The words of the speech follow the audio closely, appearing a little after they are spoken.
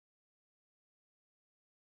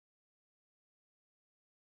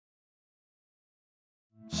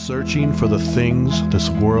Searching for the things this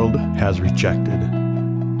world has rejected.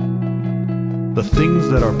 The things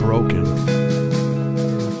that are broken,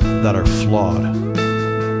 that are flawed,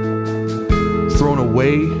 thrown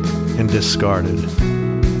away and discarded.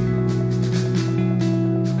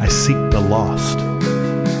 I seek the lost,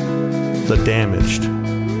 the damaged,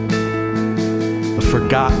 the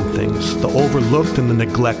forgotten things, the overlooked and the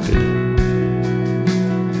neglected.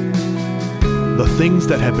 The things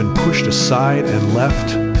that have been pushed aside and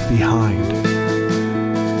left behind.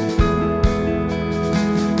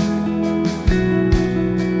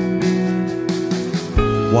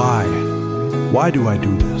 Why? Why do I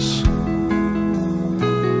do this?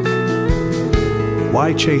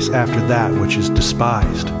 Why chase after that which is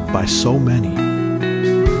despised by so many?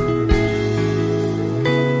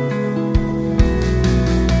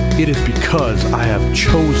 It is because I have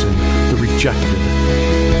chosen the rejected.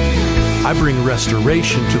 I bring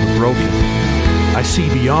restoration to the broken. I see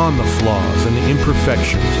beyond the flaws and the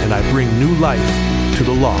imperfections, and I bring new life to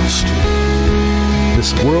the lost.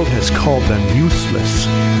 This world has called them useless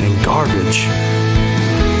and garbage,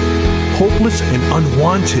 hopeless and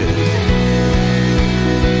unwanted.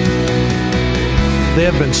 They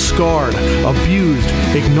have been scarred, abused,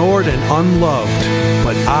 ignored, and unloved,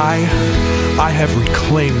 but I have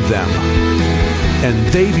reclaimed them, and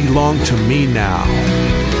they belong to me now.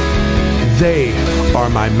 They are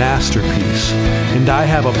my masterpiece, and I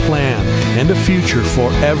have a plan and a future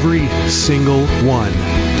for every single one.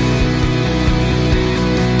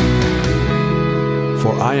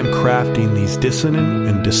 For I am crafting these dissonant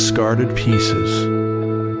and discarded pieces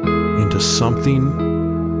into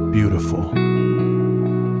something beautiful.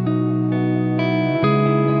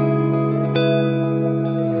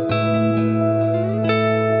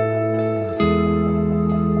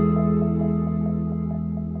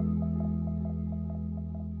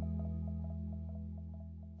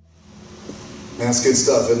 That's good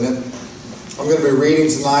stuff, isn't it? I'm going to be reading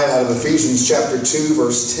tonight out of Ephesians chapter 2,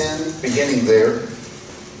 verse 10, beginning there.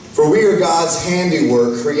 For we are God's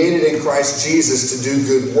handiwork, created in Christ Jesus to do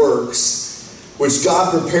good works, which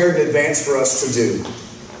God prepared in advance for us to do.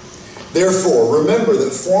 Therefore, remember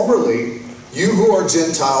that formerly you who are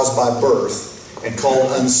Gentiles by birth and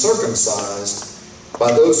called uncircumcised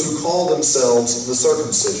by those who call themselves the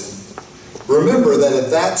circumcision. Remember that at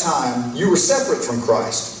that time you were separate from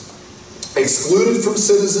Christ, excluded from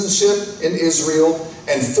citizenship in Israel,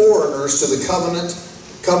 and foreigners to the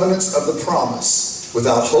covenants of the promise,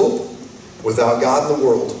 without hope, without God in the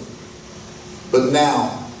world. But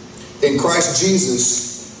now, in Christ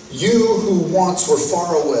Jesus, you who once were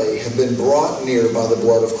far away have been brought near by the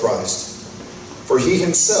blood of Christ. For he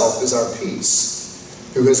himself is our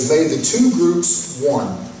peace, who has made the two groups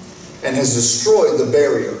one, and has destroyed the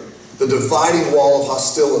barrier, the dividing wall of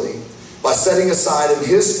hostility, by setting aside in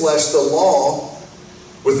his flesh the law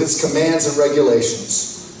with its commands and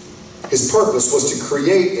regulations. His purpose was to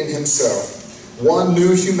create in himself one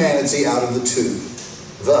new humanity out of the two,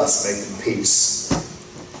 thus making peace.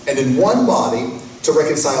 And in one body to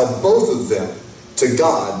reconcile both of them to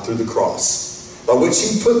God through the cross, by which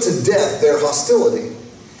he put to death their hostility.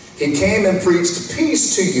 He came and preached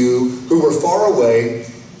peace to you who were far away,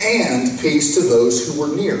 and peace to those who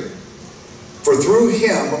were near. For through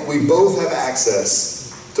him we both have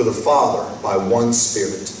access to the Father by one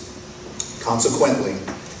Spirit. Consequently,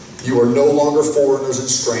 you are no longer foreigners and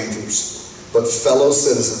strangers, but fellow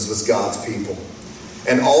citizens with God's people,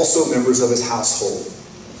 and also members of his household,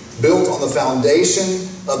 built on the foundation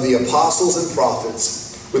of the apostles and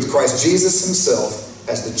prophets, with Christ Jesus himself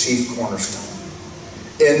as the chief cornerstone.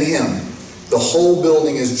 In him, the whole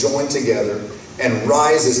building is joined together and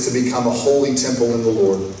rises to become a holy temple in the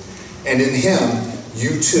Lord. And in him,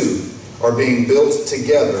 you too are being built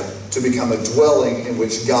together to become a dwelling in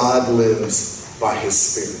which God lives by his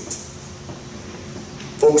Spirit.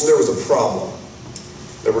 Folks, there was a problem.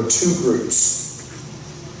 There were two groups,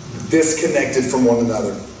 disconnected from one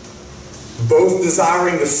another, both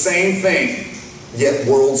desiring the same thing, yet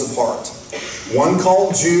worlds apart. One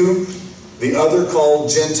called Jew, the other called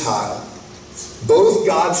Gentile. Both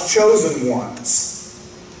God's chosen ones,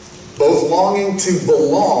 both longing to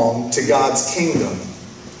belong to God's kingdom,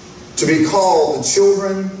 to be called the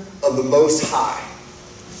children of the Most High.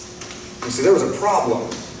 You see, there was a problem.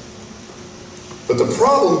 But the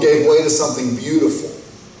problem gave way to something beautiful.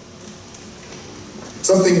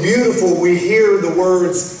 Something beautiful, we hear the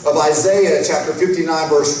words of Isaiah chapter 59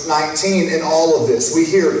 verse 19 in all of this. We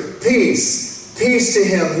hear peace, peace to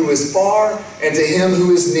him who is far and to him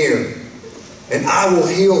who is near, and I will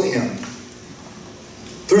heal him.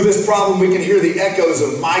 Through this problem, we can hear the echoes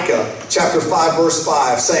of Micah chapter 5, verse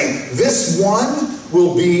 5, saying, this one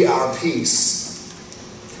will be our peace.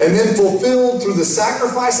 And then fulfilled through the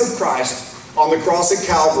sacrifice of Christ on the cross at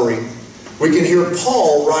Calvary, we can hear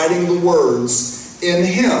Paul writing the words, "In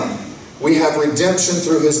him we have redemption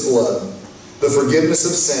through his blood, the forgiveness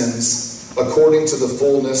of sins, according to the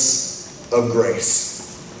fullness of grace."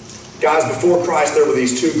 Guys, before Christ there were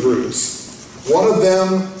these two groups. One of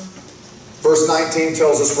them, verse 19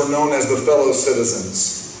 tells us, were known as the fellow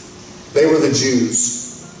citizens. They were the Jews.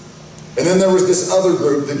 And then there was this other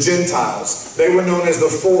group, the Gentiles. They were known as the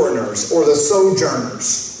foreigners or the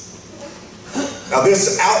sojourners. Now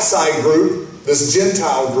this outside group, this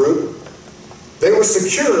Gentile group, they were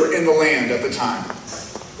secure in the land at the time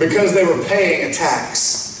because they were paying a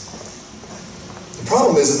tax. The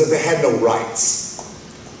problem is that they had no rights.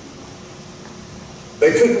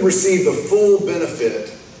 They couldn't receive the full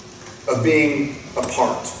benefit of being a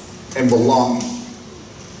part and belonging.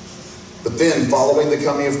 But then, following the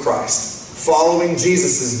coming of Christ, following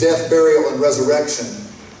Jesus' death, burial, and resurrection,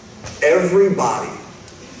 everybody,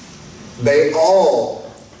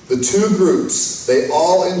 the two groups, they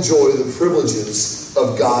all enjoy the privileges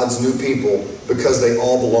of God's new people because they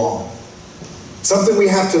all belong. Something we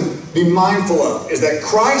have to be mindful of is that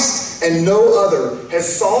Christ and no other has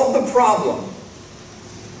solved the problem.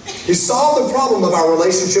 He solved the problem of our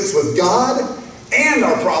relationships with God and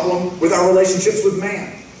our problem with our relationships with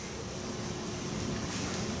man.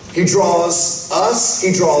 He draws us,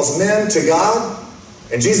 he draws men to God,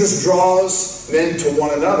 and Jesus draws men to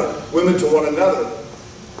one another, women to one another.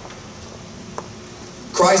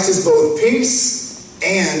 Christ is both peace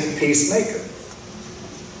and peacemaker.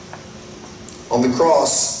 On the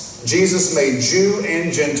cross, Jesus made Jew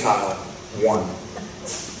and Gentile one.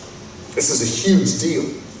 This is a huge deal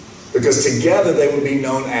because together they would be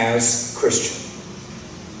known as Christian.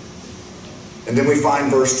 And then we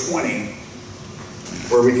find verse 20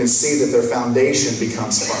 where we can see that their foundation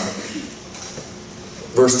becomes firm.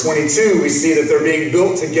 Verse 22, we see that they're being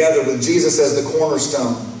built together with Jesus as the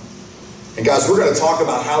cornerstone. And guys, we're going to talk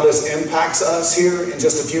about how this impacts us here in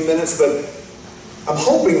just a few minutes, but I'm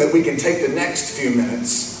hoping that we can take the next few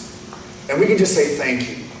minutes and we can just say thank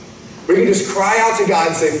you. We can just cry out to God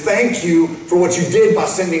and say thank you for what you did by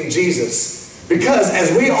sending Jesus. Because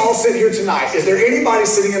as we all sit here tonight, is there anybody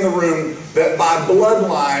sitting in the room that by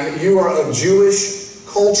bloodline you are of Jewish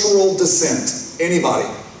cultural descent? Anybody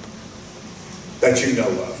that you know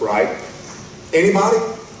of, right? Anybody?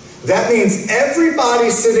 That means everybody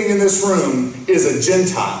sitting in this room is a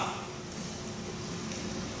Gentile.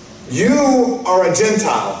 You are a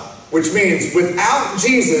Gentile, which means without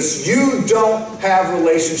Jesus, you don't have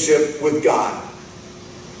relationship with God.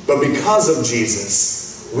 But because of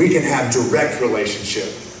Jesus, we can have direct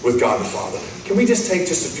relationship with God the Father. Can we just take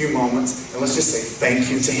just a few moments and let's just say thank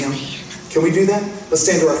you to Him? Can we do that? Let's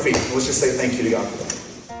stand to our feet and let's just say thank you to God for that.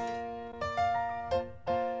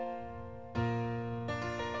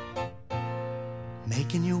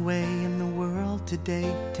 Making your way in the world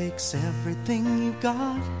today takes everything you've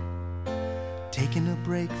got. Taking a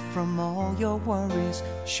break from all your worries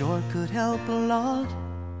sure could help a lot.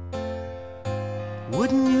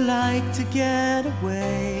 Wouldn't you like to get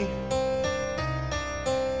away?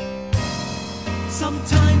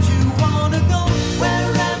 Sometimes you wanna go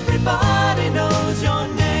where everybody knows your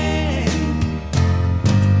name,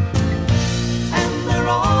 and they're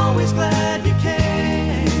always glad you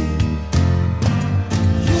came.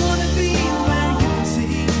 You wanna be where you can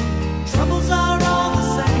see troubles are all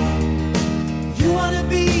the same. You wanna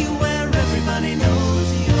be where everybody knows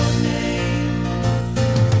your name.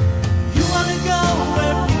 You wanna go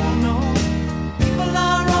where people know people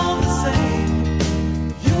are all the same.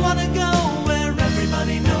 You wanna go where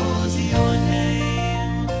everybody knows your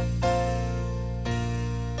name.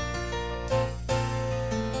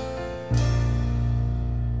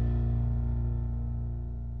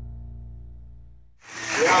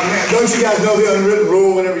 Yeah, man, don't you guys know the unwritten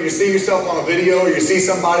rule? Whenever you see yourself on a video or you see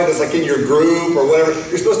somebody that's like in your group or whatever,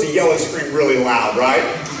 you're supposed to yell and scream really loud, right?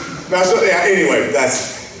 That's what, yeah, anyway,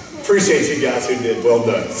 appreciate you guys who did. Well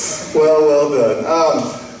done. Well done.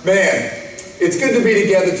 Man, it's good to be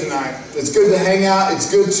together tonight. It's good to hang out.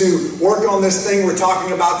 It's good to work on this thing we're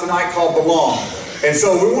talking about tonight called belong. And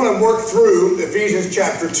so we want to work through Ephesians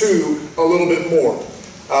chapter 2 a little bit more.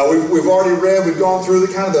 We've already read, we've gone through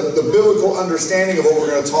the biblical understanding of what we're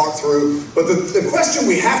going to talk through. But the question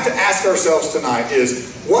we have to ask ourselves tonight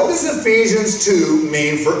is, what does Ephesians 2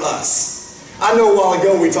 mean for us? I know a while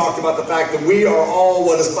ago we talked about the fact that we are all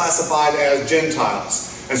what is classified as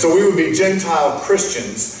Gentiles. And so we would be Gentile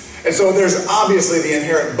Christians. And so there's obviously the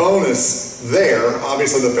inherent bonus there,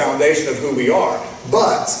 obviously the foundation of who we are.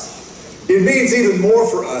 But It means even more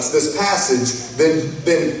for us, this passage,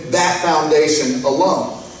 than that foundation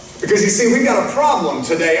alone. Because you see, we've got a problem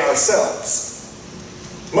today ourselves.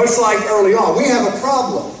 Much like early on, we have a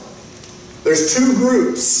problem. There's two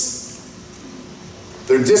groups.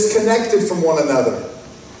 They're disconnected from one another,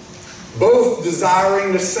 both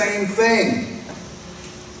desiring the same thing,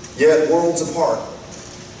 yet worlds apart.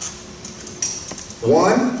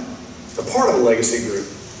 One, a part of a legacy group.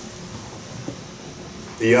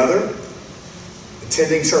 The other,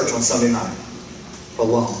 attending church on Sunday night,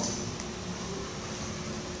 alone.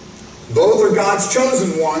 Both are God's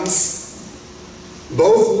chosen ones,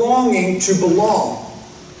 both longing to belong.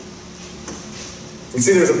 You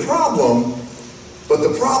see, there's a problem, but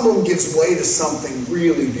the problem gives way to something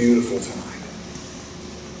really beautiful tonight.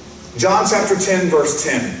 John chapter 10, verse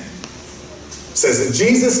 10 says that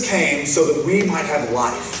Jesus came so that we might have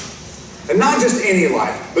life. And not just any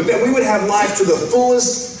life, but that we would have life to the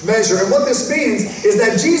fullest measure. And what this means is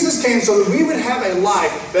that Jesus came so that we would have a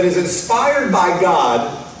life that is inspired by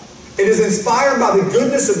God. It is inspired by the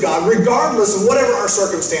goodness of God, regardless of whatever our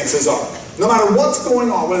circumstances are. No matter what's going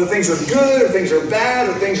on, whether things are good or things are bad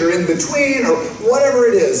or things are in between or whatever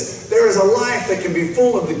it is, there is a life that can be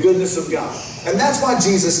full of the goodness of God. And that's why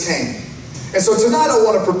Jesus came. And so tonight I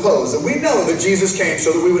want to propose that we know that Jesus came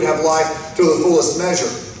so that we would have life to the fullest measure.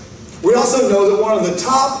 We also know that one of the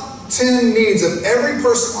top 10 needs of every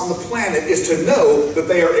person on the planet is to know that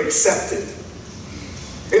they are accepted.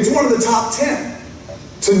 It's one of the top 10.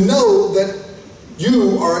 To know that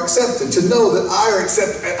you are accepted. To know that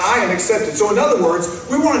I am accepted. So in other words,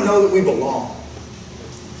 we want to know that we belong.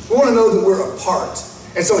 We want to know that we're a part.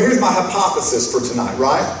 And so here's my hypothesis for tonight,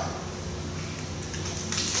 right?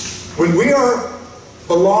 When we are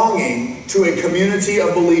belonging to a community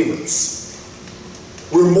of believers,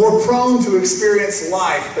 we're more prone to experience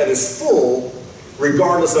life that is full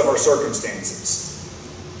regardless of our circumstances.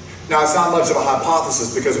 Now, it's not much of a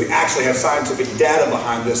hypothesis because we actually have scientific data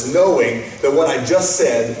behind this, knowing that what I just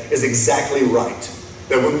said is exactly right.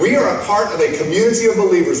 That when we are a part of a community of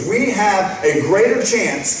believers, we have a greater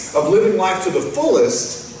chance of living life to the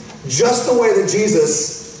fullest, just the way that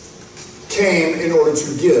Jesus came in order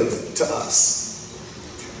to give to us.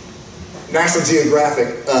 National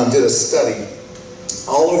Geographic did a study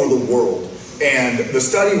all over the world, and the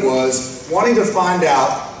study was wanting to find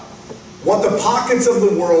out what the pockets of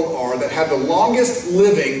the world are that have the longest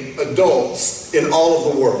living adults in all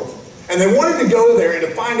of the world. And they wanted to go there and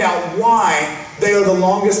to find out why they are the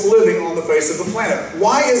longest living on the face of the planet.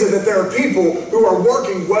 Why is it that there are people who are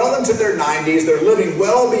working well into their 90s, they're living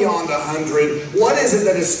well beyond 100? What is it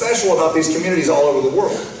that is special about these communities all over the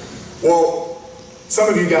world? Well, some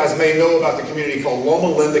of you guys may know about the community called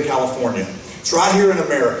Loma Linda, California. It's right here in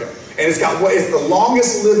America. And it's the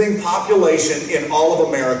longest living population in all of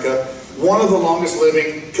America, one of the longest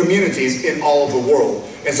living communities in all of the world.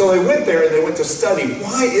 And so they went there and they went to study,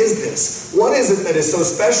 why is this? What is it that is so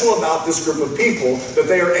special about this group of people that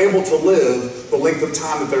they are able to live the length of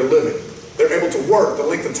time that they're living? They're able to work the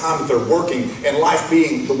length of time that they're working, and life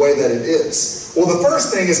being the way that it is. Well, the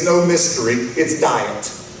first thing is no mystery, it's diet.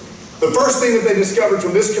 The first thing that they discovered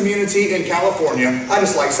from this community in California, I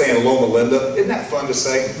just like saying Loma Linda, isn't that fun to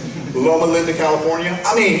say? Loma Linda, California.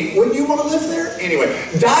 I mean, wouldn't you want to live there? Anyway,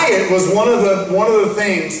 diet was one of the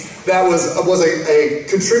things that was a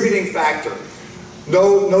contributing factor.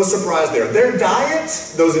 No surprise there. Their diet,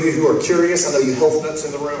 those of you who are curious, I know you health nuts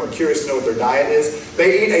in the room are curious to know what their diet is.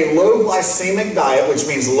 They eat a low glycemic diet, which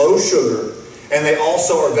means low sugar, and they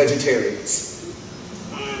also are vegetarians.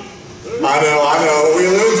 I know. We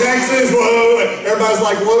live in Texas, whoa. Everybody's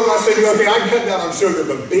like, low glycemic, okay, I can cut down on sugar,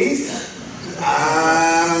 but beef?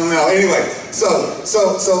 I don't know. Anyway, so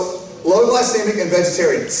low glycemic and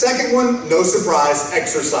vegetarian. Second one, no surprise,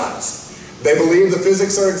 exercise. They believe the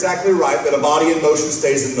physics are exactly right, that a body in motion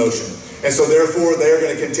stays in motion. And so therefore, they're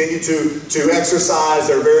going to continue to exercise.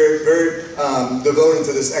 They're very, very devoted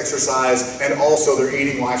to this exercise, and also their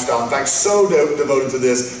eating lifestyle. In fact, so devoted to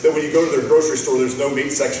this that when you go to their grocery store, there's no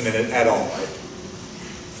meat section in it at all.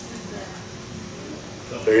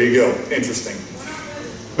 There you go. Interesting.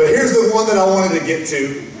 But here's the one that I wanted to get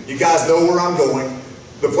to. You guys know where I'm going.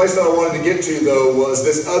 The place that I wanted to get to, though, was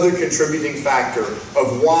this other contributing factor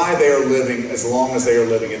of why they are living as long as they are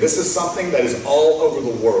living. And this is something that is all over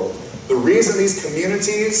the world. The reason these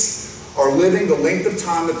communities are living the length of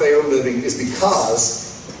time that they are living is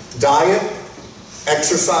because diet,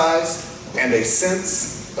 exercise, and a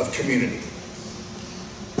sense of community.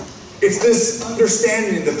 It's this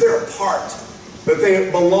understanding that they're a part, that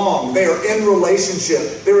they belong, they are in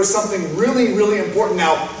relationship. There is something really, really important.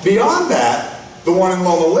 Now, beyond that, the one in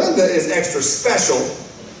Loma Linda is extra special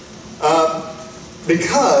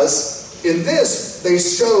Because in this, they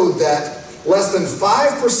showed that less than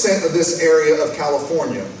 5% of this area of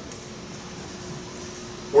California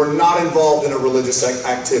were not involved in a religious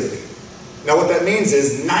activity. Now what that means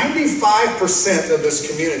is 95% of this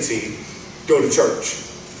community go to church.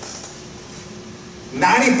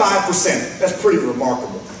 95%. That's pretty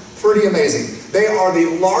remarkable. Pretty amazing. They are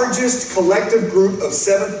the largest collective group of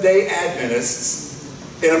Seventh-day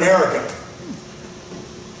Adventists in America.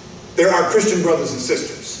 They're our Christian brothers and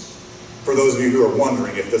sisters. For those of you who are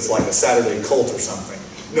wondering if it's like a Saturday cult or something.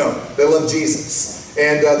 No, they love Jesus.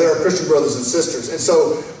 And they're our Christian brothers and sisters. And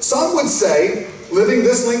so some would say, living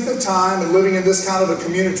this length of time and living in this kind of a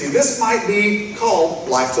community, this might be called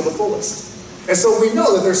life to the fullest. And so we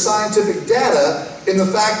know that there's scientific data in the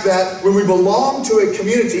fact that when we belong to a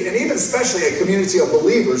community, and even especially a community of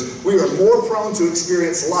believers, we are more prone to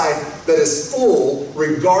experience life that is full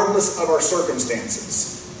regardless of our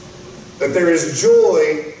circumstances. That there is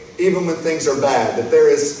joy even when things are bad. That there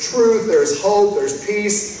is truth, there is hope, there's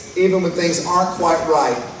peace, even when things aren't quite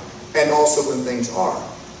right, and also when things are.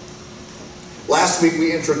 Last week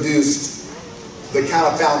we introduced the kind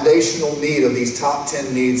of foundational need of these top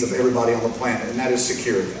 10 needs of everybody on the planet, and that is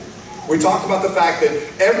security. We talked about the fact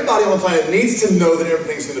that everybody on the planet needs to know that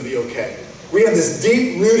everything's going to be okay. We have this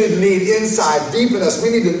deep-rooted need inside, deep in us.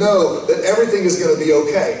 We need to know that everything is going to be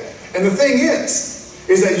okay. And the thing is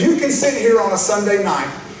that you can sit here on a Sunday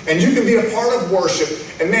night and you can be a part of worship,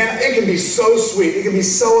 and man, it can be so sweet, it can be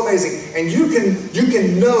so amazing, and you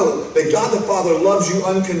can know that God the Father loves you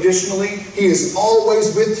unconditionally. He is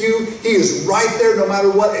always with you. He is right there no matter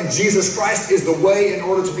what, and Jesus Christ is the way in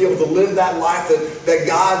order to be able to live that life that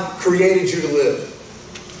God created you to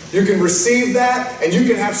live. You can receive that, and you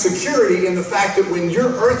can have security in the fact that when your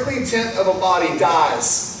earthly tent of a body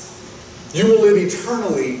dies, you will live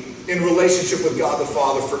eternally in relationship with God the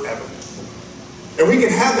Father forever. And we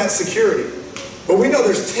can have that security. But we know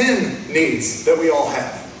there's 10 needs that we all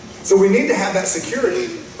have. So we need to have that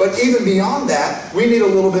security. But even beyond that, we need a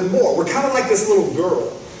little bit more. We're kind of like this little girl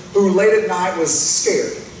who late at night was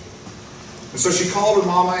scared. And so she called her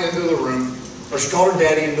mama into the room, or she called her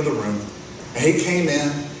daddy into the room, and he came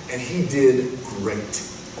in and he did great.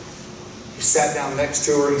 He sat down next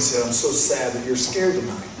to her and he said, "I'm so sad that you're scared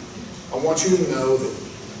tonight. I want you to know that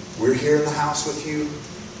we're here in the house with you.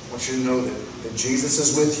 I want you to know that Jesus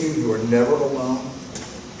is with you. You are never alone."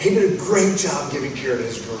 He did a great job giving care to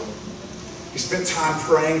his girl. He spent time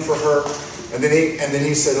praying for her, and then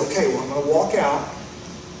he said, "Okay, well, I'm going to walk out,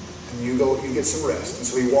 and you get some rest." And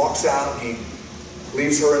so he walks out, and he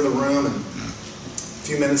leaves her in the room, and a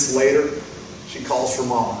few minutes later, she calls for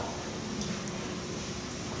Mama.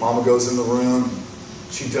 Mama goes in the room.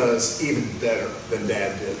 She does even better than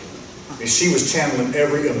Dad did. And she was channeling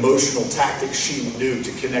every emotional tactic she knew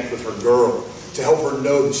to connect with her girl, to help her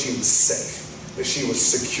know that she was safe, that she was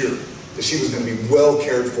secure, that she was going to be well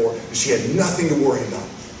cared for, that she had nothing to worry about.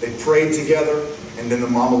 They prayed together, and then the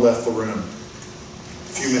mama left the room.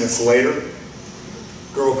 A few minutes later,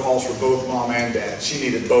 girl calls for both Mom and Dad. She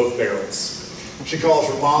needed both barrels. She calls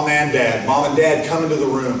for Mom and Dad. Mom and Dad come into the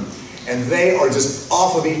room, and they are just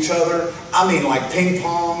off of each other. I mean, like ping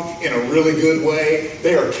pong in a really good way.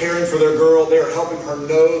 They are caring for their girl. They are helping her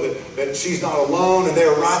know that she's not alone, and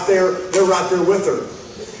they're right there with her.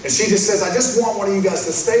 And she just says, "I just want one of you guys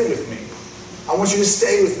to stay with me. I want you to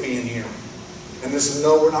stay with me in here." And they said,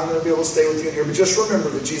 "No, we're not going to be able to stay with you in here. But just remember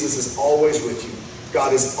that Jesus is always with you.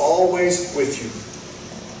 God is always with you."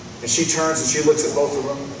 And she turns and she looks at both of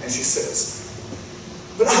them and she says,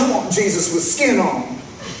 "But I want Jesus with skin on."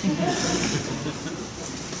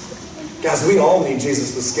 Guys, we all need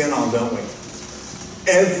Jesus with skin on, don't we?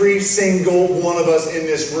 Every single one of us in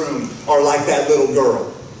this room are like that little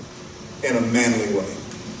girl in a manly way.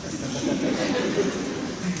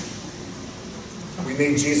 We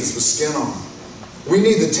need Jesus with skin on. We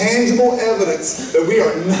need the tangible evidence that we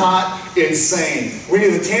are not insane. We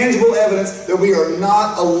need the tangible evidence that we are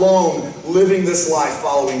not alone living this life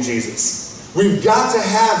following Jesus. We've got to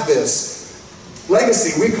have this.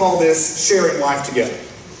 Legacy, we call this sharing life together.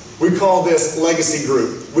 We call this legacy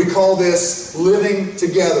group. We call this living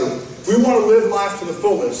together. If we want to live life to the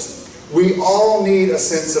fullest, we all need a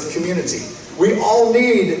sense of community. We all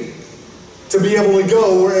need to be able to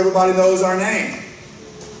go where everybody knows our name.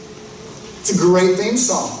 It's a great theme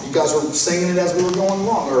song. You guys were singing it as we were going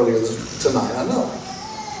along earlier tonight, I know.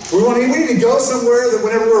 We need to go somewhere that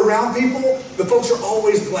whenever we're around people, the folks are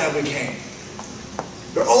always glad we came.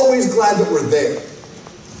 They're always glad that we're there.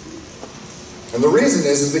 And the reason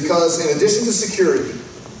is because in addition to security,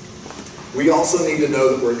 we also need to know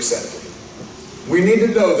that we're accepted. We need to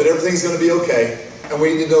know that everything's going to be okay, and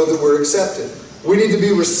we need to know that we're accepted. We need to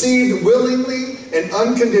be received willingly and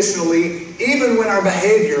unconditionally, even when our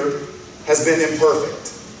behavior has been imperfect.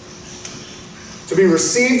 To be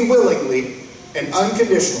received willingly and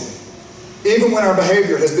unconditionally, even when our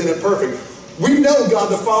behavior has been imperfect. We know God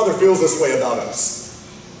the Father feels this way about us.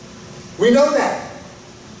 We know that.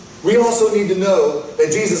 We also need to know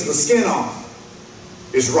that Jesus, the skin on,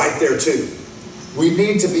 is right there too. We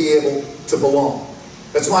need to be able to belong.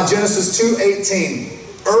 That's why Genesis 2:18,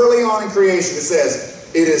 early on in creation, it says,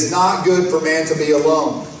 "It is not good for man to be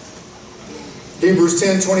alone." Hebrews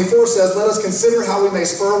 10:24 says, "Let us consider how we may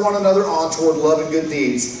spur one another on toward love and good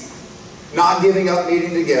deeds, not giving up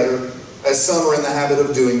meeting together, as some are in the habit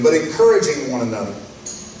of doing, but encouraging one another.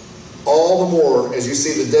 All the more as you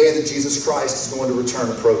see the day that Jesus Christ is going to return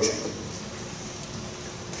approaching."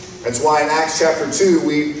 That's why in Acts chapter 2,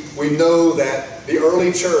 we know that the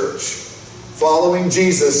early church, following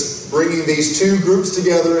Jesus, bringing these two groups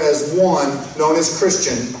together as one, known as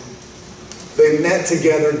Christian, they met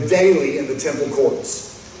together daily in the temple courts.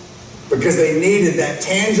 Because they needed that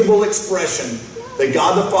tangible expression that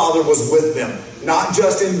God the Father was with them. Not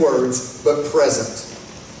just in words, but present.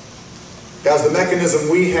 Guys, the mechanism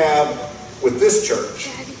we have with this church,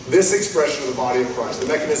 this expression of the body of Christ, the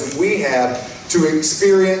mechanism we have to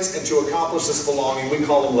experience and to accomplish this belonging, we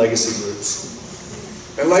call them legacy groups.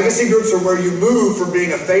 And legacy groups are where you move from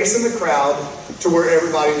being a face in the crowd to where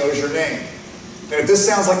everybody knows your name. And if this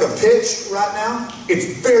sounds like a pitch right now, it's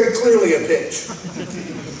very clearly a pitch.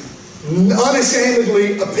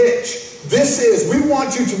 Unashamedly a pitch. We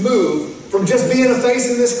want you to move from just being a face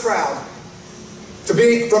in this crowd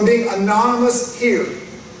from being anonymous here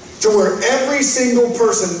to where every single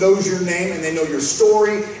person knows your name and they know your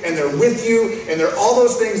story and they're with you and they're all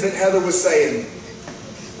those things that Heather was saying.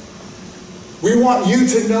 We want you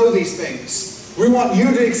to know these things. We want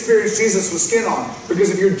you to experience Jesus with skin on.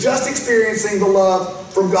 Because if you're just experiencing the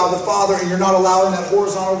love from God the Father and you're not allowing that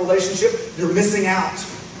horizontal relationship, you're missing out.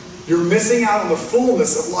 You're missing out on the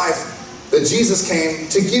fullness of life that Jesus came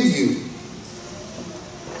to give you.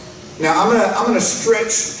 Now, I'm going to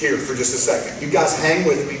stretch here for just a second. You guys hang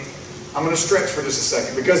with me. I'm going to stretch for just a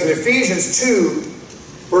second. Because in Ephesians 2,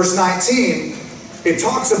 verse 19, it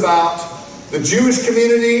talks about the Jewish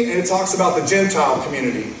community and it talks about the Gentile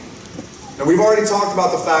community. And we've already talked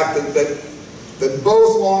about the fact that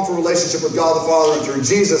both long for a relationship with God the Father, and through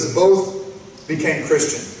Jesus, both became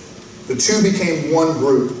Christian. The two became one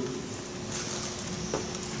group.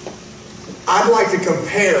 I'd like to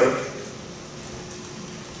compare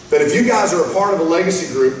that if you guys are a part of a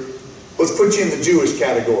legacy group, let's put you in the Jewish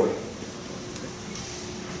category.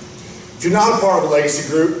 If you're not a part of a legacy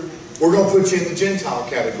group, we're going to put you in the Gentile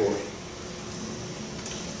category.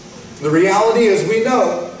 The reality is, we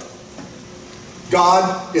know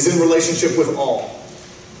God is in relationship with all.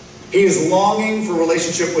 He is longing for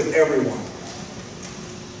relationship with everyone.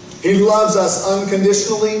 He loves us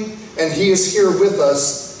unconditionally, and He is here with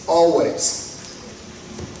us always.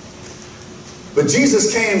 But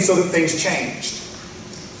Jesus came so that things changed.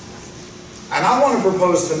 And I want to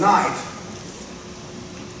propose tonight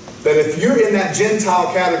that if you're in that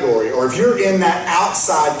Gentile category, or if you're in that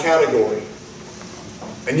outside category,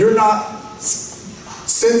 and you're not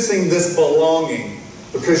sensing this belonging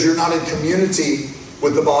because you're not in community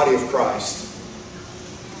with the body of Christ,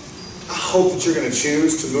 I hope that you're going to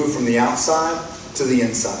choose to move from the outside to the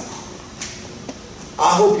inside.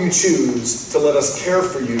 I hope you choose to let us care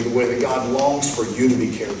for you the way that God longs for you to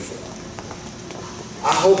be cared for.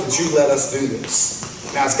 I hope that you let us do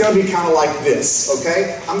this. Now, it's going to be kind of like this,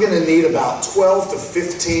 okay? I'm going to need about 12 to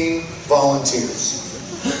 15 volunteers.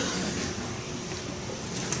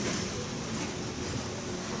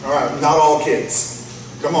 All right, not all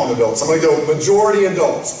kids. Come on, adults. I'm going to go majority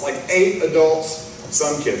adults, like 8 adults,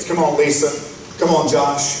 some kids. Come on, Lisa. Come on,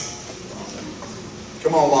 Josh.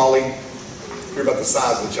 Come on, Lolly. You're about the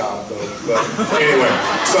size of the child, though. But anyway,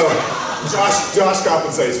 so Josh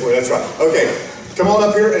compensates for you. That's right. Okay, come on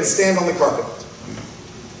up here and stand on the carpet.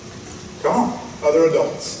 Come on, other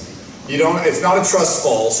adults. It's not a trust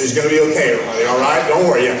fall, so he's going to be okay, everybody. All right, don't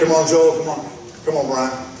worry. Yeah, come on, Joel. Come on,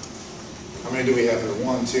 Brian. How many do we have here?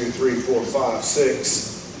 1, 2, 3, 4, 5,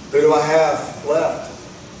 6. Who do I have left?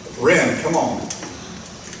 Ren, come on.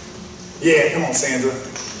 Yeah, come on, Sandra.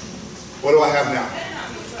 What do I have now?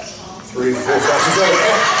 3, 4, 5, 6, 7.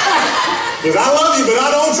 Because I love you, but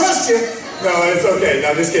I don't trust you. No, it's okay.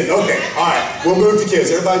 No, just kidding. Okay, all right. We'll move to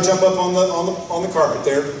kids. Everybody jump up on the carpet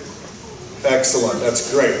there. Excellent.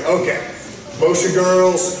 That's great. Okay. Moshe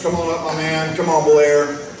girls, come on up, my man. Come on,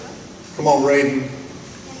 Blair. Come on, Raiden.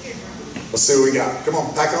 Let's see what we got. Come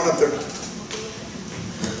on, pack on up there.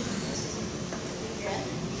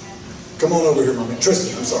 Come on over here, Mommy.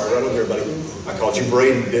 Tristan, I'm sorry, right over here, buddy. I called you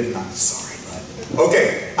Braden, didn't I? Sorry, bud.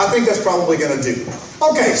 Okay, I think that's probably going to do.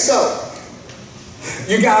 Okay, so,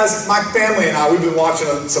 you guys, my family and I, we've been watching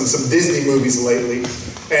some Disney movies lately.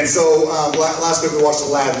 And so, last week we watched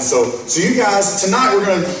Aladdin. So you guys, tonight we're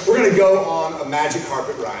gonna go on a magic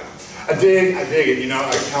carpet ride. I dig it, you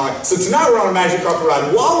know. So tonight we're on a magic carpet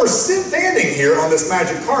ride. While we're standing here on this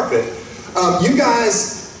magic carpet, you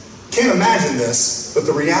guys can't imagine this, but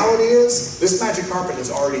the reality is this magic carpet has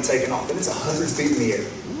already taken off, and it's 100 feet in the air.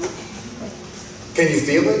 Can you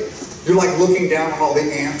feel it? You're like looking down on all the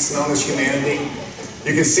ants known as humanity.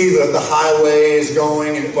 You can see the highways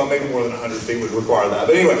going, and well, maybe more than 100 feet would require that.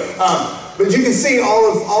 But anyway, but you can see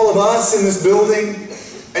all of us in this building,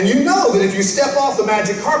 and you know that if you step off the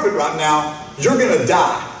magic carpet right now, you're going to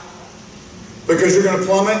die. Because you're going to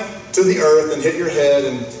plummet to the earth and hit your head,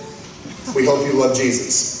 and we hope you love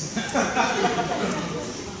Jesus.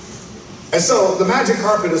 And so the magic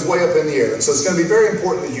carpet is way up in the air, and so it's going to be very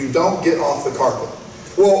important that you don't get off the carpet.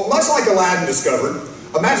 Well, much like Aladdin discovered,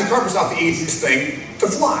 a magic carpet's not the easiest thing to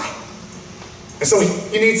fly. And so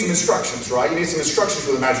you need some instructions, right? You need some instructions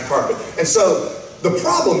for the magic carpet. And so the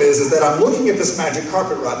problem is that I'm looking at this magic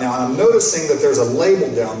carpet right now, and I'm noticing that there's a label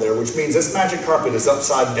down there, which means this magic carpet is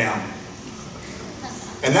upside down.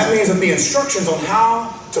 And that means that the instructions on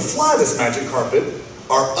how to fly this magic carpet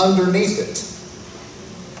are underneath it.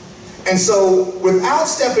 And so without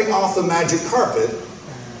stepping off the magic carpet,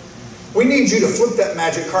 we need you to flip that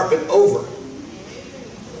magic carpet over.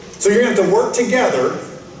 So you're going to have to work together,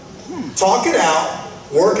 talk it out,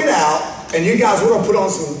 work it out, and you guys, we're going to put on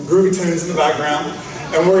some groovy tunes in the background,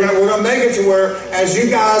 and we're going to make it to where as you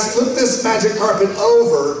guys flip this magic carpet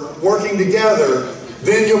over, working together,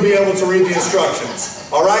 then you'll be able to read the instructions.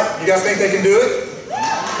 All right? You guys think they can do it?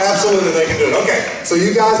 Absolutely, they can do it. Okay, so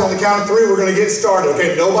you guys, on the count of 3, we're going to get started.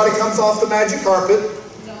 Okay, nobody comes off the magic carpet,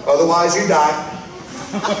 otherwise you die.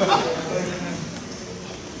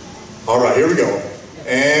 All right, here we go.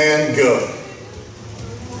 And go.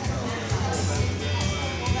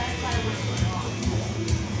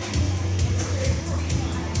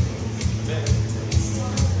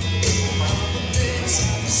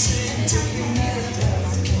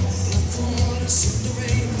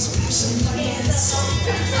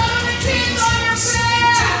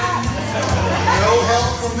 No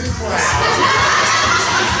help from the crowd.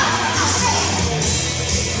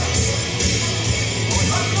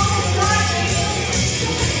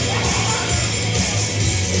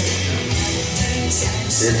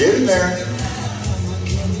 You're getting there.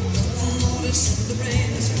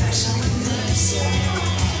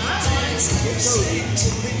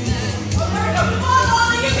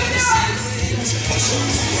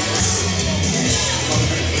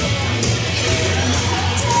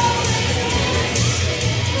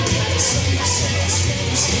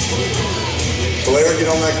 Blair, get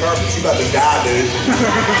on that carpet. You're about to die, dude.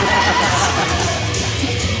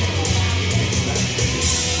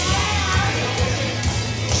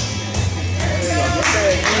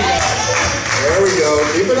 There we go.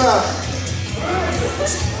 Keep it up.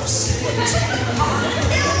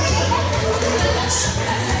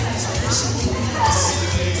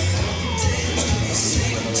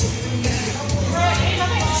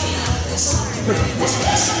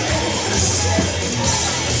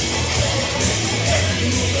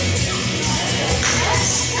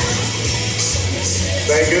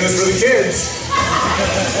 Thank goodness for the kids.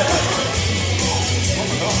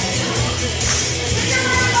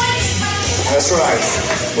 That's right.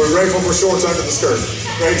 We're grateful for shorts under the skirt.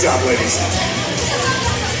 Great job, ladies.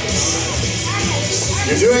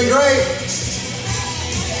 You're doing great.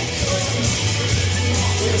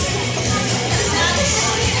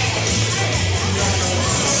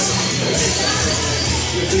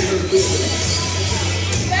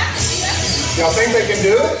 Y'all think they can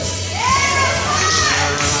do it?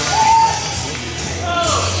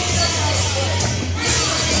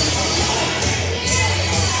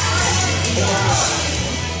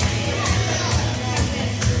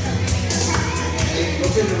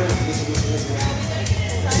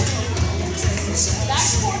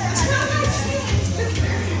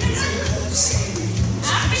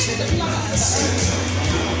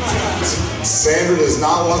 Sandra does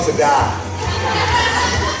not want to die.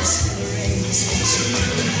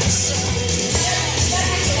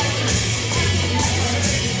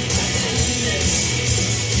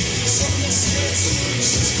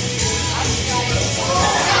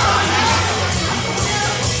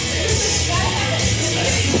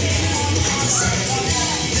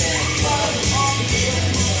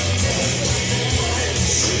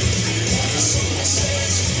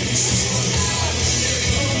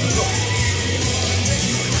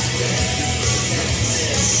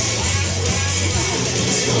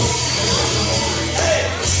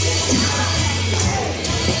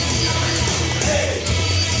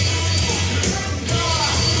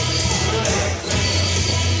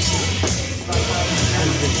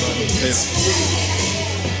 Are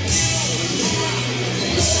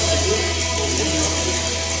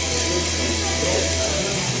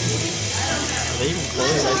they even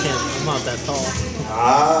close? I can't. I'm not that tall.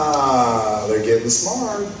 Ah, they're getting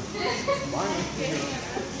smart.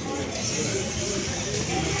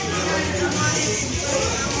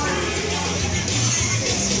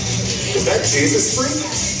 Is that Jesus freak?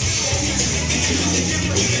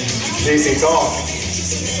 JC, talk.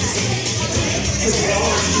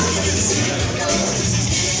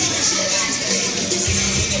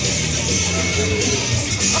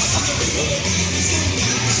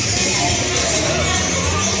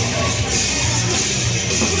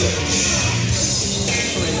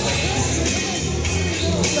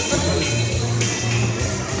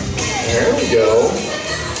 There we go.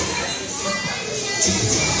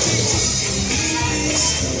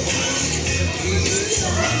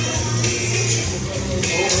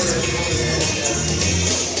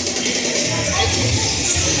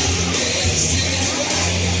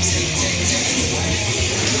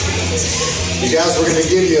 You guys, we're going to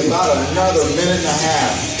give you about another minute and a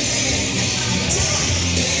half.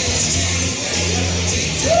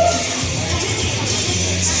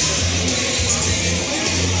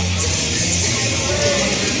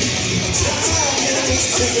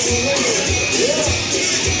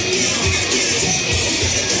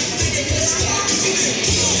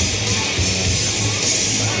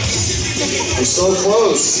 You're so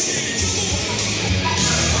close.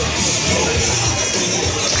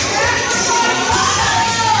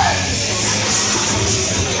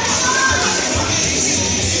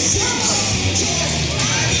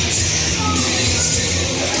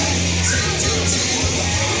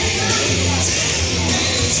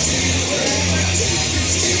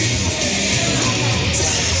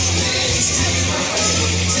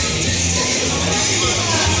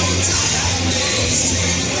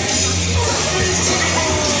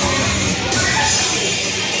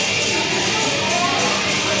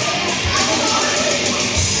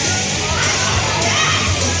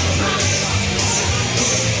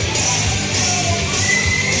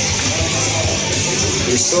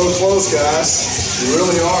 You're so close, guys. You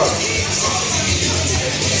really are.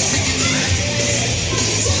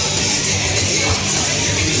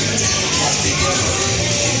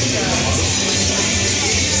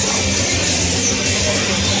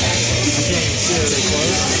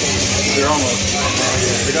 They're almost.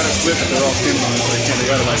 They gotta flip it. They're all spinning on it, so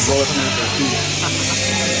they gotta like roll it underneath their feet.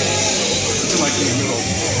 It's like in the middle.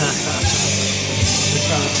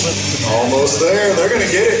 Almost there. They're going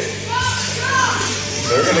to get it.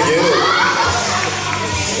 They're going to get it.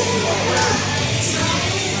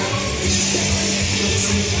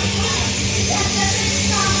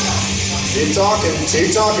 Keep talking.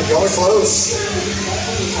 Keep talking. Y'all are close.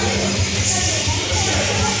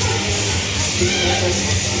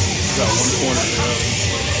 Got one corner to go.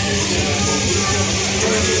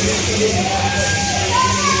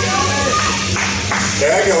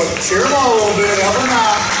 There you go. Cheer them on a little bit. Help them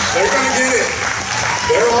out. They're going to get it.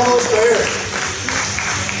 They're almost there.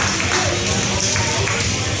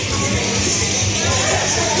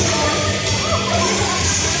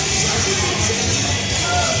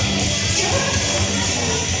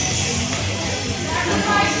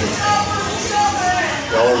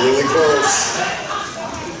 Y'all are really close.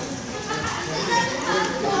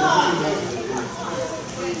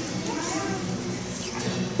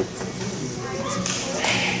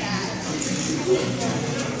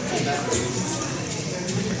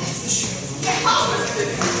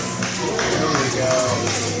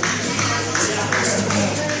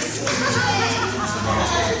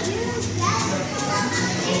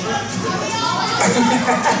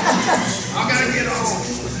 I gotta get on.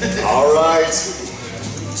 All right.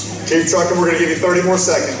 Keep trucking. We're going to give you 30 more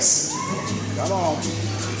seconds. Come on.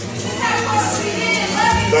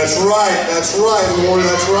 That's right. That's right, Lord.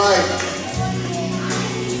 That's right.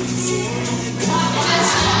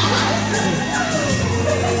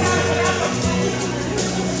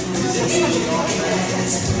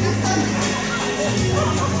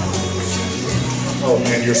 Oh,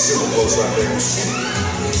 man, you're super close right there.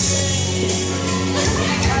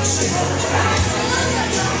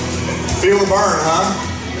 Feel the burn, huh?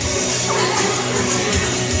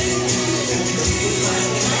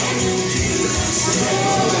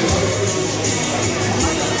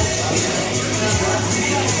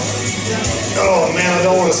 Oh man, I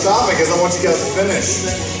don't want to stop it because I want you guys to finish.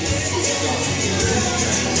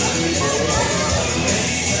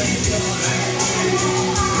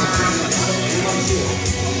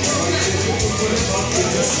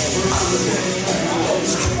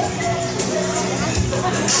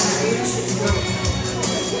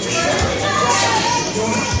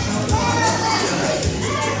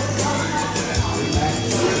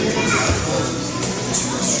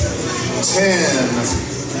 10,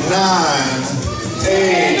 9,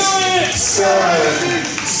 8, 7,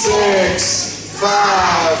 6,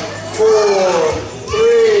 5, 4,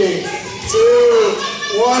 3, 2,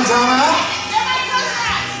 1. Time out.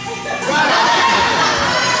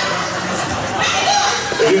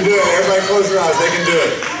 They can do it. Everybody close your eyes. They can do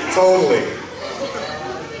it. Totally.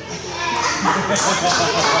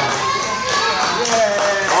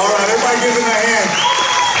 All right, everybody give them a hand.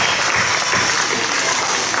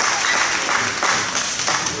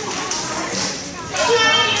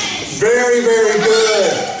 Very, very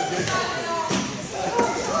good.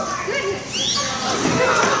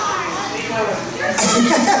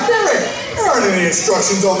 There aren't any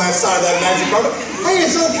instructions on that side of that magic carpet. Hey,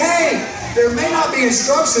 it's okay. There may not be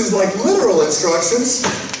instructions like literal instructions.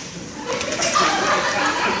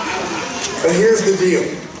 But here's the deal.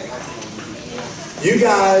 You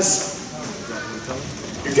guys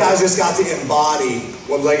just got to embody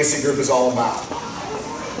what Legacy Group is all about.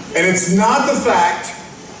 And it's not the fact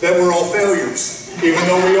that we're all failures, even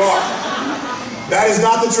though we are. That is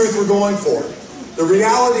not the truth we're going for. The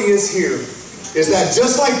reality is here, is that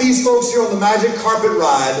just like these folks here on the Magic Carpet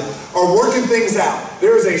Ride are working things out,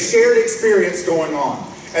 there is a shared experience going on.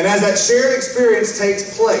 And as that shared experience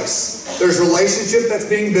takes place, there's relationship that's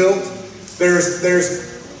being built.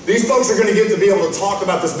 These folks are going to get to be able to talk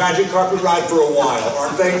about this Magic Carpet Ride for a while,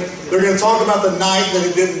 aren't they? They're going to talk about the night that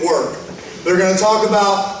it didn't work. They're going to talk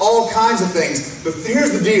about all kinds of things. But here's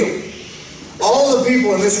the deal. All the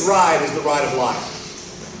people in this ride is the ride of life.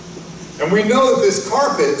 And we know that this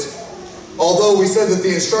carpet, although we said that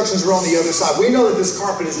the instructions are on the other side, we know that this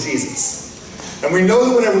carpet is Jesus. And we know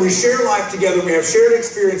that whenever we share life together, we have shared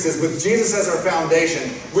experiences with Jesus as our foundation,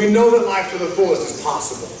 we know that life to the fullest is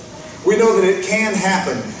possible. We know that it can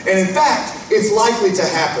happen. And in fact, it's likely to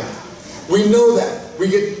happen. We know that.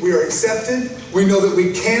 We are accepted. We know that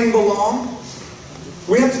we can belong.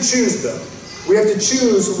 We have to choose though. We have to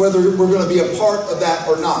choose whether we're going to be a part of that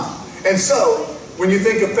or not. And so, when you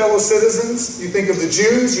think of fellow citizens, you think of the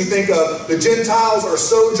Jews, you think of the Gentiles or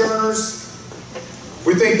sojourners,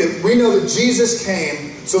 we know that Jesus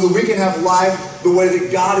came so that we can have life the way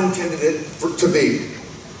that God intended it to be.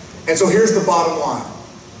 And so here's the bottom line.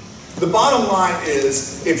 The bottom line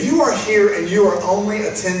is, if you are here and you are only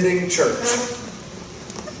attending church,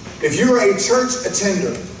 if you're a church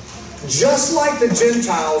attender, just like the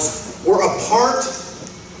Gentiles were a part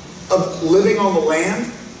of living on the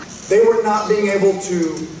land, they were not being able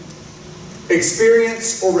to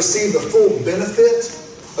experience or receive the full benefit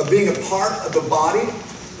of being a part of the body.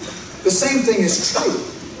 The same thing is true.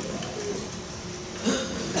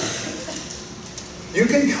 You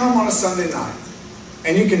can come on a Sunday night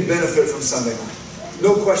and you can benefit from Sunday night.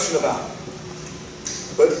 No question about it.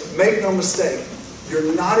 But make no mistake,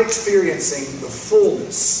 you're not experiencing the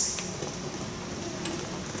fullness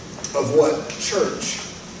of what church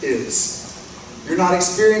is. You're not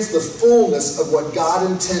experiencing the fullness of what God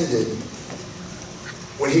intended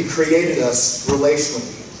when He created us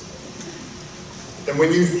relationally. And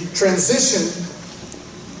when you transition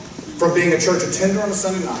from being a church attender on a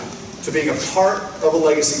Sunday night to being a part of a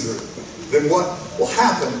legacy group, then what will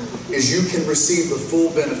happen is you can receive the full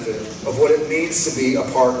benefit of what it means to be a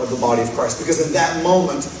part of the body of Christ. Because in that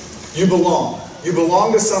moment, you belong. You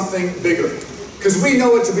belong to something bigger. Because we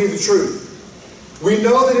know it to be the truth. We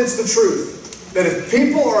know that it's the truth. That if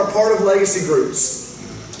people are a part of legacy groups,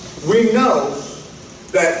 we know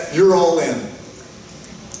that you're all in.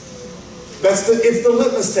 It's the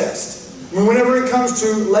litmus test. Whenever it comes to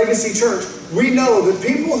Legacy Church, we know that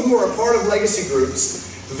people who are a part of legacy groups,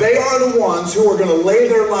 they are the ones who are going to lay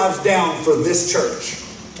their lives down for this church.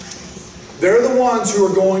 They're the ones who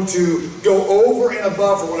are going to go over and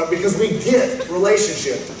above for one another, because we get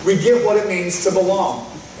relationship. We get what it means to belong.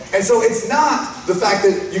 And so it's not the fact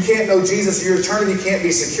that you can't know Jesus, your eternity can't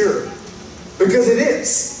be secure. Because it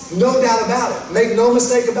is. No doubt about it. Make no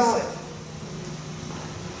mistake about it.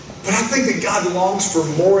 But I think that God longs for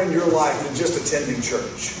more in your life than just attending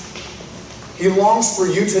church. He longs for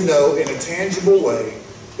you to know in a tangible way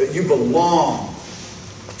that you belong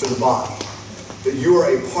to the body. That you are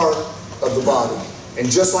a part of the body.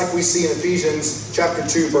 And just like we see in Ephesians chapter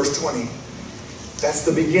 2, verse 20, that's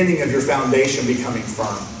the beginning of your foundation becoming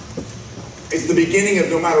firm. It's the beginning of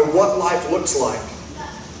no matter what life looks like,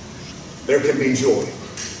 there can be joy.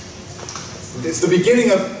 It's the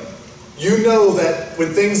beginning of, you know that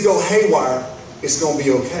when things go haywire, it's going to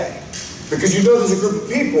be okay. Because you know there's a group of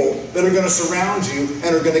people that are going to surround you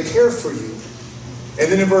and are going to care for you.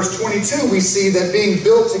 And then in verse 22, we see that being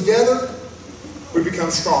built together, we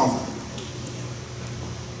become stronger.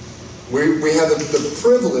 We have the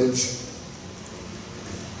privilege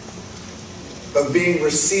of being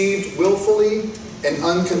received willfully and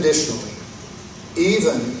unconditionally,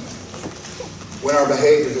 even when our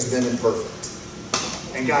behavior has been imperfect.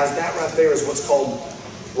 And guys, that right there is what's called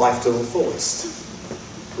life to the fullest,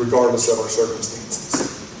 regardless of our circumstances.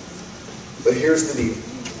 But here's the deal.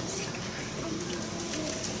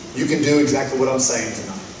 You can do exactly what I'm saying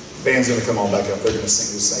tonight. Band's going to come on back up. They're going to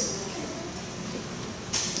sing this segment.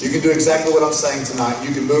 You can do exactly what I'm saying tonight.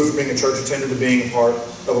 You can move from being a church attender to being part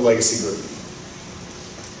of a legacy group.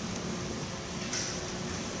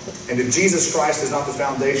 And if Jesus Christ is not the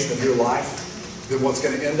foundation of your life, then what's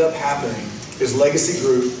going to end up happening is legacy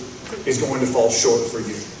group is going to fall short for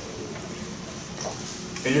you.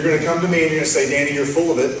 And you're going to come to me and you're going to say, Danny, you're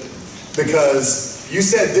full of it because you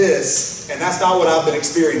said this, and that's not what I've been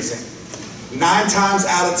experiencing. 9 times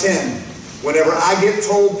out of 10, whenever I get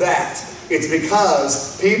told that, it's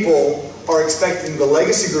because people are expecting the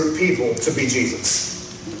legacy group people to be Jesus.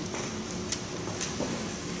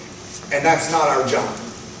 And that's not our job.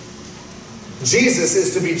 Jesus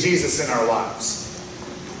is to be Jesus in our lives.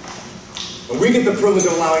 And we get the privilege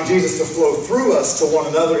of allowing Jesus to flow through us to one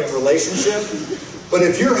another in relationship. But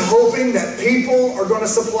if you're hoping that people are going to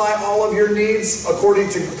supply all of your needs according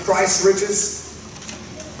to Christ's riches,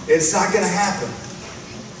 it's not going to happen.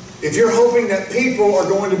 If you're hoping that people are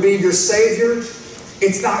going to be your Savior,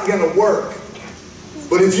 it's not going to work.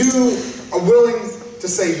 But if you are willing to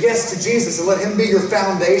say yes to Jesus and let Him be your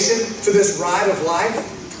foundation to this ride of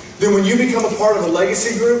life, then when you become a part of a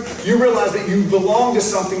legacy group, you realize that you belong to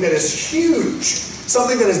something that is huge,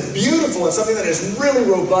 something that is beautiful, and something that is really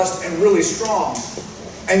robust and really strong.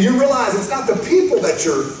 And you realize it's not the people that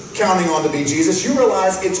you're counting on to be Jesus. You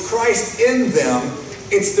realize it's Christ in them.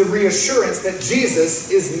 It's the reassurance that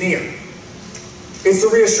Jesus is near. It's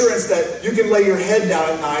the reassurance that you can lay your head down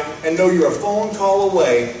at night and know you're a phone call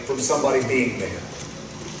away from somebody being there.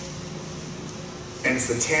 And it's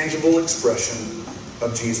the tangible expression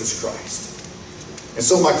of Jesus Christ. And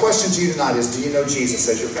so my question to you tonight is, do you know Jesus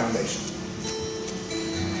as your foundation?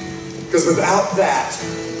 Because without that,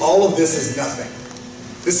 all of this is nothing.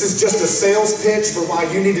 This is just a sales pitch for why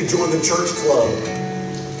you need to join the church club.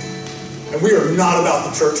 And we are not about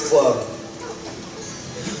the church club.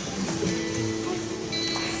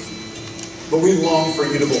 But we long for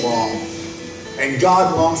you to belong. And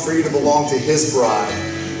God longs for you to belong to His bride.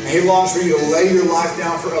 And He longs for you to lay your life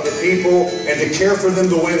down for other people and to care for them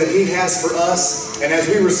the way that He has for us. And as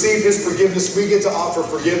we receive His forgiveness, we get to offer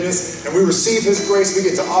forgiveness. And we receive His grace, we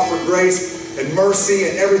get to offer grace and mercy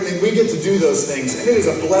and everything. We get to do those things. And it is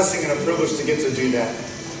a blessing and a privilege to get to do that.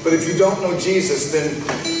 But if you don't know Jesus, then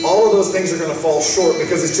all of those things are going to fall short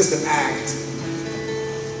because it's just an act.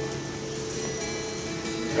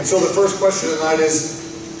 And so the first question tonight is,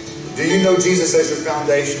 do you know Jesus as your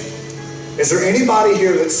foundation? Is there anybody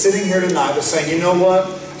here that's sitting here tonight that's saying, you know what?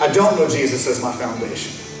 I don't know Jesus as my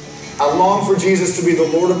foundation. I long for Jesus to be the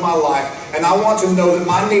Lord of my life, and I want to know that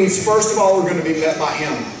my needs, first of all, are going to be met by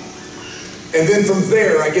Him. And then from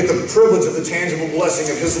there, I get the privilege of the tangible blessing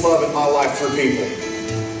of His love in my life through people.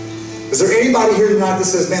 Is there anybody here tonight that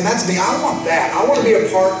says, man, that's me, I want that. I want to be a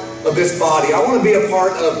part of this body. I want to be a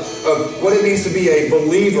part of what it means to be a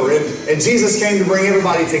believer. And Jesus came to bring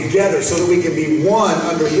everybody together so that we can be one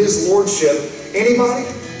under His lordship. Anybody?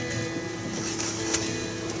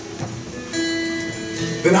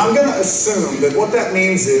 Then I'm going to assume that what that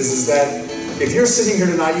means is that if you're sitting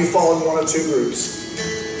here tonight, you fall in one of two groups.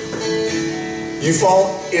 You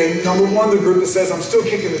fall in, number one, the group that says, I'm still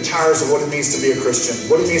kicking the tires of what it means to be a Christian,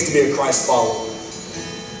 what it means to be a Christ follower.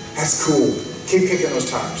 That's cool. Keep kicking those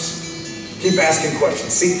tires. Keep asking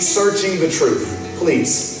questions. Keep searching the truth,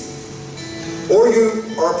 please. Or you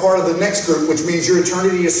are a part of the next group, which means your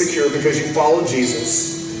eternity is secure because you follow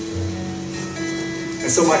Jesus. And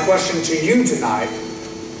so my question to you tonight,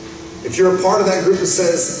 if you're a part of that group that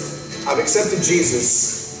says, I've accepted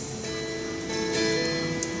Jesus,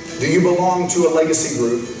 do you belong to a legacy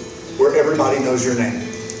group where everybody knows your name?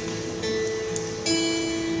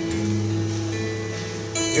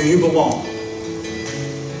 Do you belong?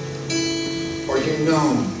 Are you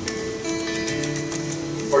known?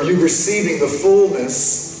 Are you receiving the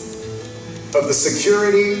fullness of the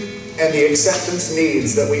security and the acceptance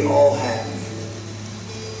needs that we all have?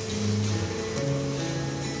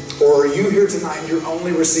 Or are you here tonight and you're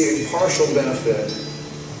only receiving partial benefit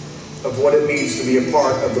of what it means to be a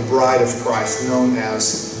part of the bride of Christ known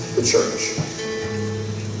as the church?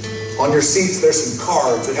 On your seats, there's some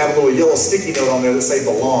cards that have a little yellow sticky note on there that say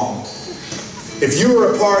belong. If you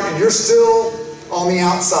are a part and you're still on the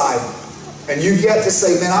outside and you've yet to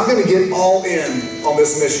say, man, I'm going to get all in on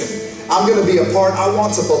this mission. I'm going to be a part. I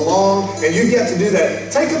want to belong. And you get to do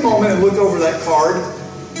that. Take a moment and look over that card.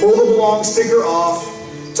 Pull the belong sticker off.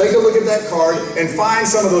 Take a look at that card and find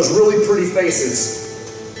some of those really pretty faces.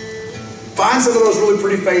 Find some of those really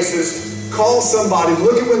pretty faces. Call somebody,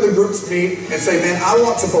 look at when the groups meet and say, man, I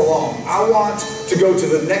want to belong. I want to go to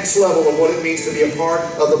the next level of what it means to be a part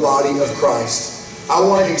of the body of Christ. I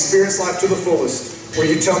want to experience life to the fullest. Will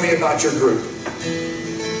you tell me about your group?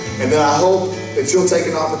 And then I hope that you'll take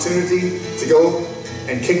an opportunity to go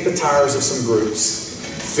and kick the tires of some groups.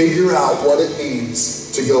 Figure out what it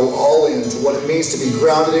means to go all in, to what it means to be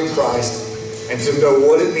grounded in Christ, and to know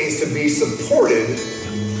what it means to be supported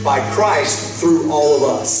by Christ through all of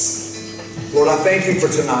us. Lord, I thank you for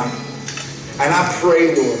tonight. And I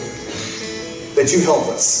pray, Lord, that you help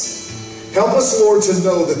us. Help us, Lord, to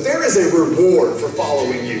know that there is a reward for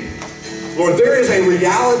following you. Lord, there is a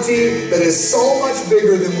reality that is so much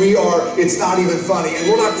bigger than we are, it's not even funny. And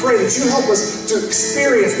Lord, I pray that you help us to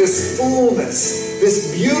experience this fullness,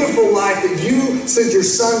 this beautiful life that you sent your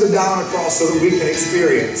Son to die on a cross so that we can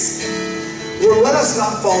experience. Lord, let us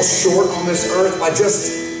not fall short on this earth by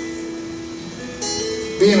just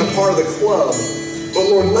being a part of the club, but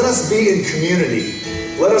Lord, let us be in community.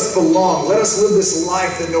 Let us belong. Let us live this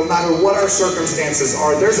life that no matter what our circumstances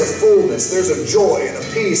are, there's a fullness, there's a joy and a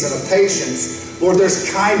peace and a patience. Lord,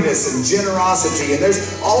 there's kindness and generosity, and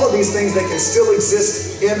there's all of these things that can still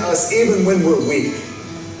exist in us even when we're weak.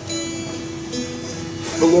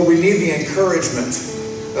 But Lord, we need the encouragement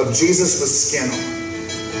of Jesus with skin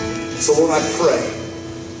on. So Lord, I pray,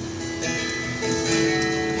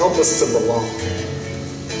 help us to belong.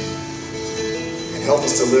 Help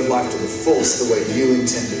us to live life to the fullest the way you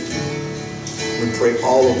intended. We pray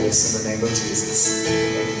all of this in the name of Jesus.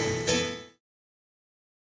 Amen.